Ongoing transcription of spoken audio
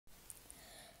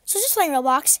So just playing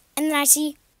Roblox, and then I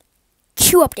see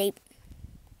Q update.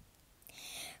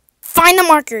 Find the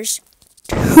markers.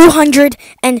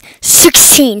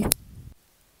 216.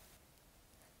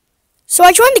 So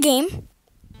I joined the game.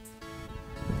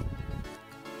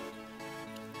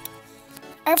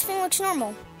 Everything looks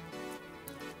normal.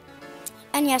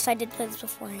 And yes, I did play this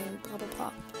beforehand, blah, blah,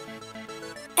 blah.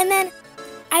 And then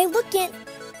I look at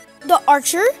the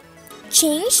archer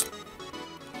changed.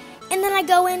 And then I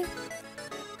go in,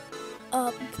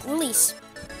 release.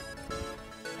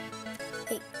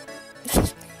 Wait.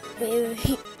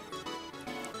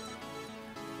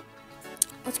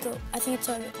 Let's go. I think it's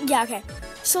over. Yeah, okay.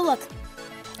 So look.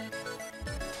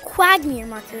 QUARTZ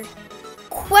Marker,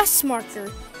 QUARTZ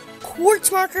Marker,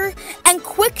 QUARTZ Marker, and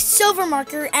Quicksilver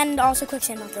Marker, and also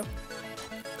Quicksand Marker.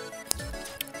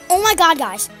 Oh my god,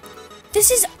 guys.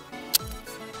 This is...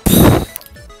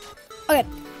 Okay,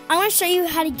 I'm going to show you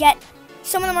how to get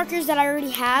some of the markers that I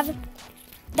already have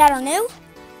that are new.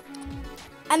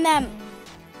 And then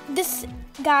this,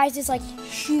 guys, is like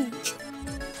huge.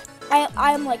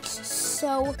 I'm like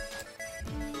so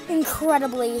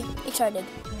incredibly excited.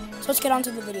 So let's get on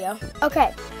to the video.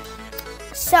 Okay,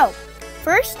 so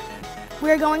first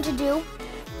we're going to do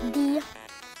the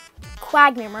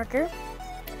QUARTZ Marker.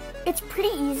 It's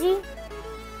pretty easy.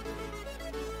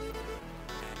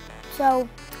 So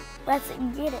let's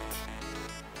get it.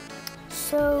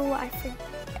 So I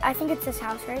think it's this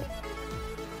house, right?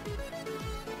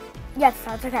 Yes,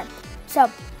 that's okay. So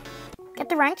get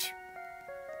the wrench.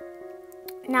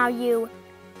 Now you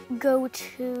go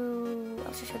to,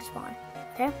 let's just show the spawn,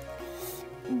 okay?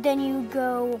 Then you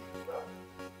go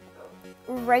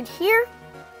right here.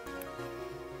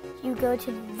 You go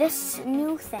to this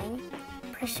new thing,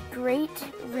 press great,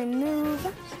 remove,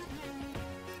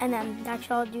 and then that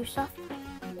should all do stuff.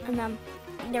 And then,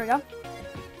 there we go.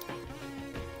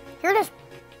 Here it is.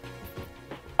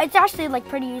 It's actually like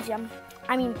pretty easy.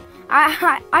 I mean, I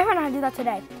found out how to do that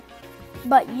today.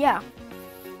 But yeah.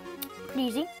 Pretty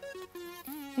easy.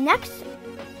 Next,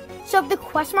 so the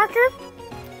QUARTZ Marker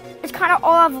is kind of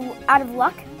all out of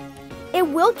luck. It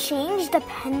will change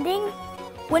depending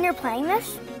when you're playing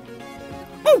this.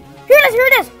 Oh, here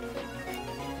it is.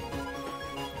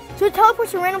 So it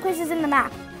teleports to random places in the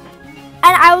map.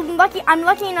 And I'm lucky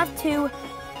enough to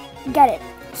get it.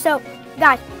 So,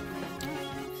 guys,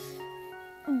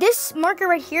 this marker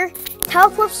right here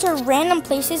teleports to random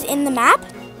places in the map.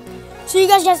 So you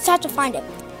guys just have to find it.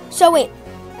 So wait,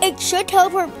 it should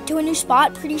teleport to a new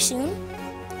spot pretty soon.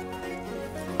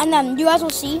 And then you guys will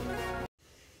see.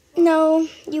 No,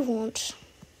 you won't.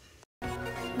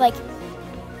 Like,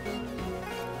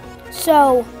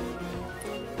 so,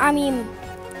 I mean,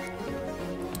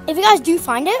 if you guys do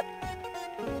find it,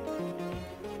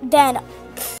 then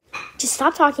just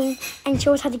stop talking and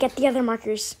show us how to get the other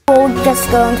markers. We'll just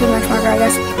go into the next marker, I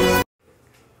guess.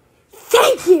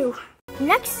 Thank you!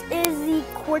 Next is the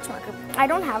QUARTZ Marker. I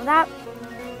don't have that,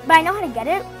 but I know how to get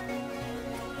it.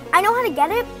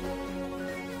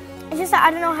 It's just that I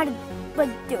don't know how to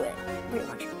do it, pretty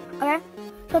much. Okay,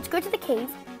 so let's go to the cave.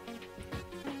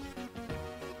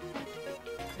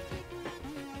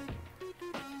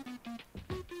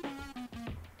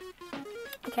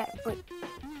 Okay, wait.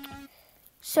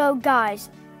 So guys,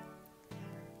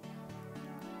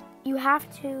 you have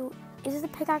to, is this the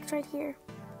pickaxe right here?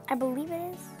 I believe it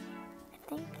is. I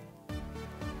think.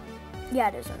 Yeah,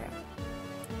 it is. Okay.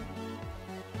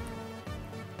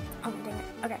 Oh, dang it.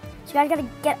 Okay. So you guys gotta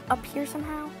get up here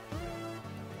somehow.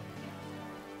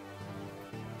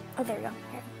 Oh, there we go.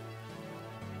 Okay.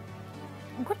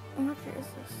 What marker is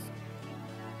this?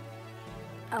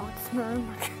 Oh, it's maroon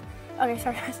marker. Okay,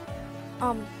 sorry guys.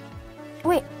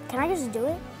 Wait, can I just do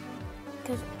it?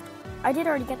 Because I did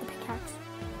already get the pickaxe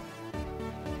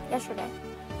yesterday.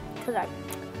 Because I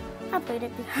played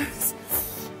it because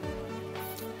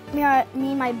me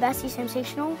and my bestie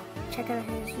Samsational, check out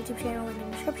his YouTube channel in the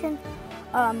description.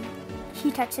 He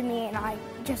texted me and I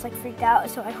just like freaked out,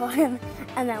 so I called him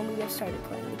and then we just started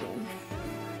playing the game.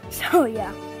 So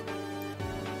yeah.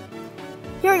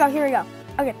 Here we go.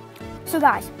 Okay, so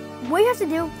guys, what you have to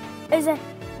do is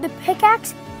the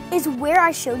pickaxe is where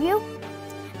I showed you,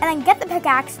 and then get the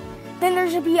pickaxe. Then there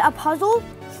should be a puzzle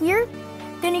here.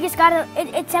 Then you just gotta,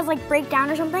 it says like break down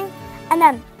or something, and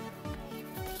then,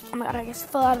 oh my god, I just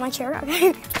fell out of my chair,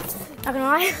 okay, not gonna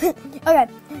lie. Okay,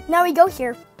 now we go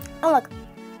here, and look,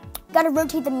 gotta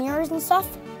rotate the mirrors and stuff.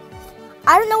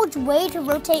 I don't know which way to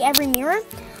rotate every mirror,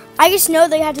 I just know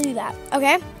that you have to do that,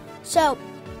 okay? So,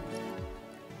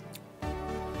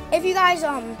 if you guys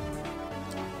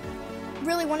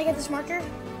really want to get this marker,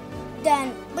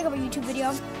 then look up a YouTube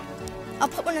video. I'll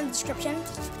put one in the description.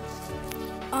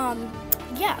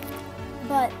 Yeah,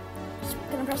 but just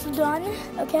gonna press done,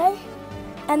 okay?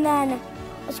 And then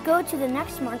let's go to the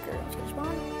next marker. Let's go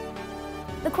spawn.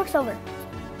 The Quicksilver.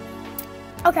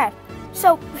 Okay,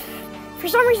 so for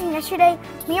some reason yesterday,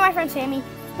 me and my friend Sammy,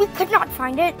 we could not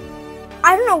find it.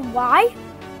 I don't know why.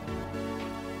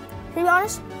 To be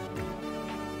honest,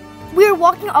 we were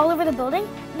walking all over the building.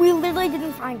 We literally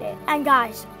didn't find it. And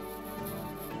guys,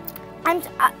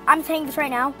 I'm saying this right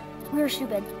now. We were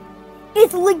stupid.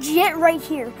 It's legit right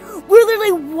here. We're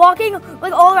literally walking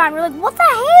like all around. We're like, what the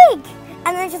heck?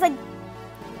 And then it's just like,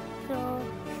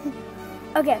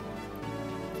 okay.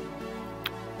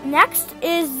 Next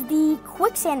is the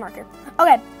quicksand marker.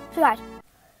 Okay, so guys,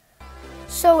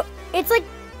 so it's like,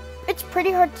 it's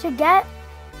pretty hard to get.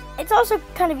 It's also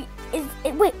kind of,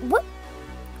 wait, what,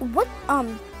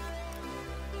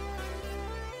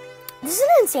 this is an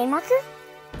insane marker?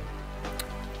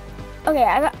 Okay,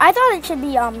 I thought it should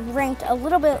be ranked a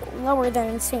little bit lower than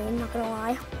insane, not gonna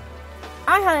lie.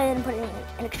 I thought I didn't put it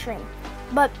in extreme.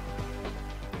 But,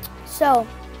 so,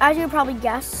 as you would probably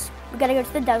guess, we gotta go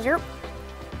to the desert.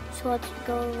 So let's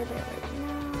go over there right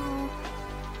now.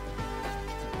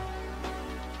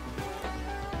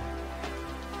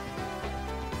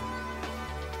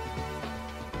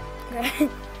 Okay,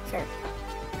 sure.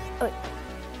 Oh, wait,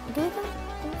 do we go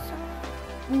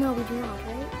inside? No, we do not,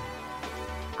 right?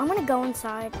 I'm gonna go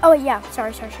inside. Oh wait, yeah.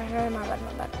 Sorry. My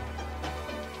bad.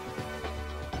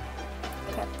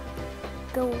 Okay.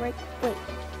 Go right. Wait.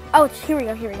 Oh, here we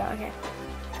go. Okay.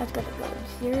 Let's go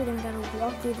here. Then we gotta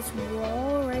walk through this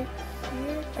wall right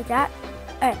here, like that.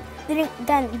 Okay. Then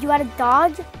you gotta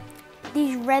dodge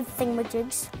these red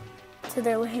thingamajigs to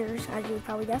their layers, as you would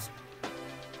probably guess.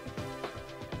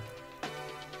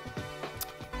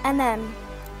 And then.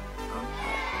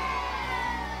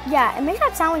 Yeah, it makes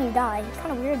that sound when you die. It's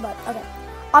kind of weird, but okay.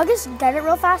 I'll just get it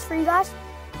real fast for you guys.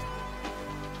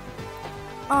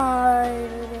 Oh,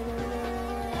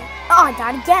 I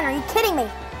died again. Are you kidding me?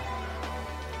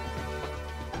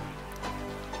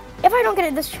 If I don't get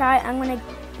it this try, I'm going to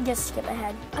just skip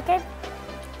ahead, okay?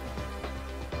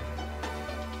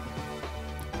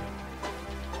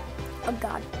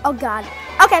 Oh, God.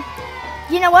 Okay,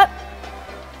 you know what?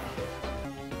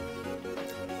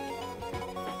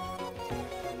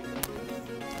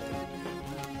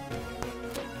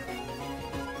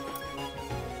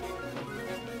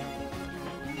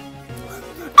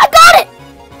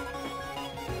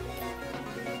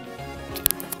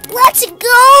 Let's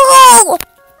go!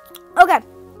 Okay,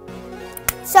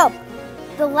 so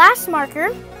the last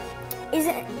marker is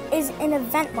an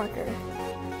event marker.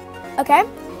 Okay,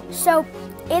 so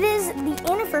it is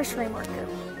the anniversary marker.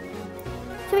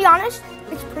 To be honest,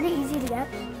 it's pretty easy to get.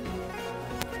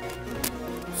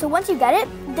 So once you get it,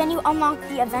 then you unlock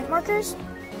the event markers,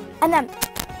 and then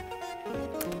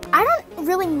I don't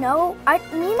really know.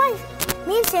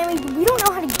 Me and Sammy, we don't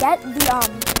know how to get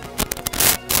the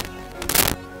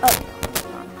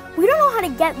we don't know how to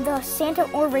get the Santa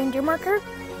or reindeer marker.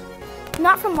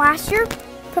 Not from last year,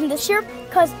 from this year,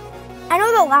 because I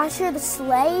know that last year the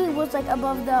sleigh was like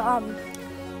above the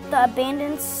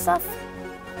abandoned stuff.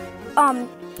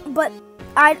 But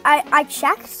I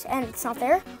checked and it's not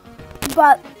there.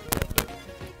 But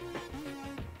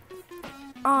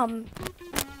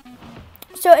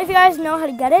so if you guys know how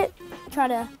to get it,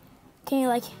 can you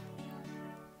like?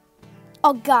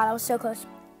 Oh God, I was so close.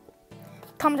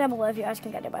 Comment down below if you guys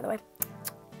can get it, by the way.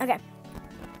 Okay.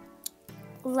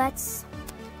 Let's...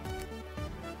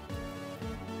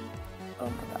 Oh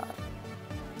my God.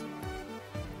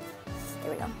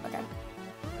 There we go. Okay.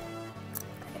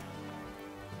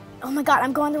 Oh my God,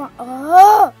 I'm going the wrong...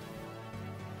 Oh!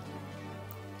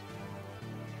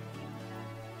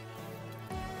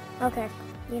 Okay.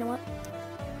 You know what?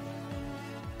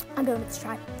 I'm doing it this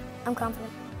try. I'm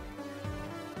confident.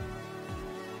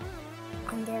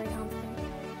 I'm very confident.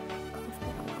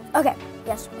 Okay,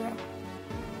 yes, we're in.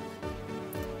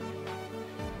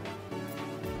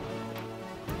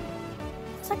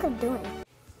 What's that girl doing?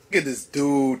 Look at this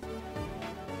dude.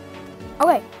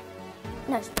 Okay.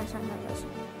 Nice. There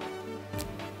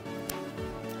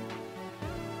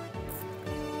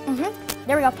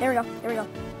we go.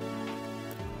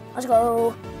 Let's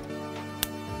go.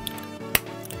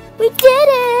 We did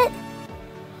it!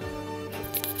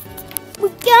 We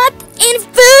got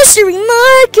anniversary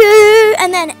marker!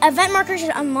 And then event marker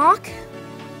should unlock.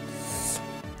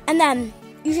 And then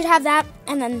you should have that,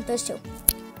 and then those two.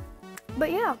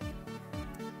 But yeah.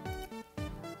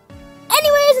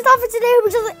 Anyways, that's all for today.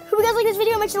 Hope you guys like this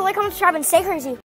video. Make sure to like, comment, subscribe, and stay crazy.